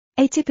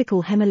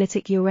Atypical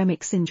hemolytic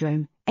uremic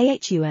syndrome,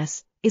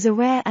 AHUS, is a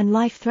rare and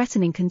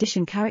life-threatening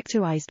condition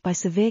characterized by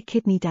severe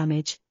kidney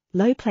damage,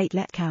 low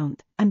platelet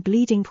count, and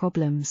bleeding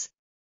problems.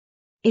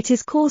 It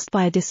is caused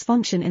by a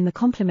dysfunction in the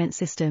complement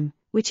system,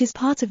 which is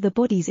part of the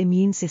body's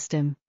immune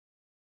system.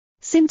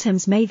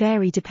 Symptoms may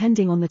vary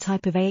depending on the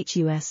type of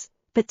AHUS,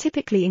 but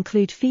typically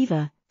include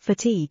fever,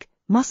 fatigue,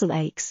 muscle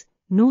aches,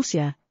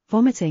 nausea,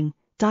 vomiting,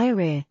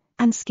 diarrhea,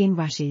 and skin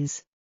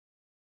rashes.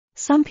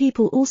 Some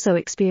people also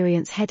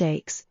experience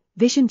headaches,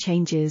 vision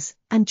changes,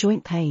 and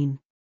joint pain.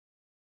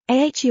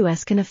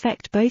 AHUS can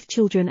affect both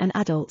children and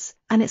adults,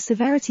 and its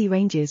severity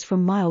ranges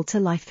from mild to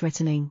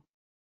life-threatening.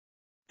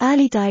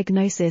 Early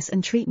diagnosis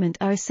and treatment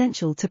are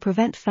essential to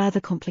prevent further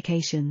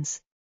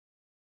complications.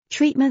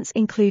 Treatments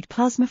include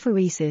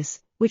plasmapheresis,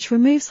 which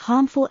removes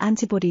harmful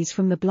antibodies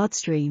from the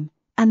bloodstream,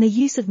 and the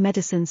use of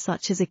medicines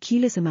such as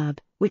eculizumab,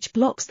 which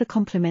blocks the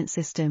complement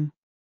system.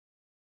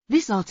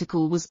 This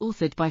article was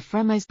authored by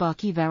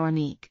Frémeaux-Bacchi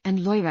Véronique and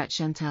Loirat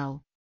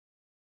Chantal.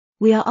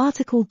 We are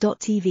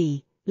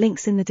Article.TV,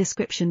 links in the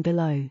description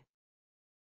below.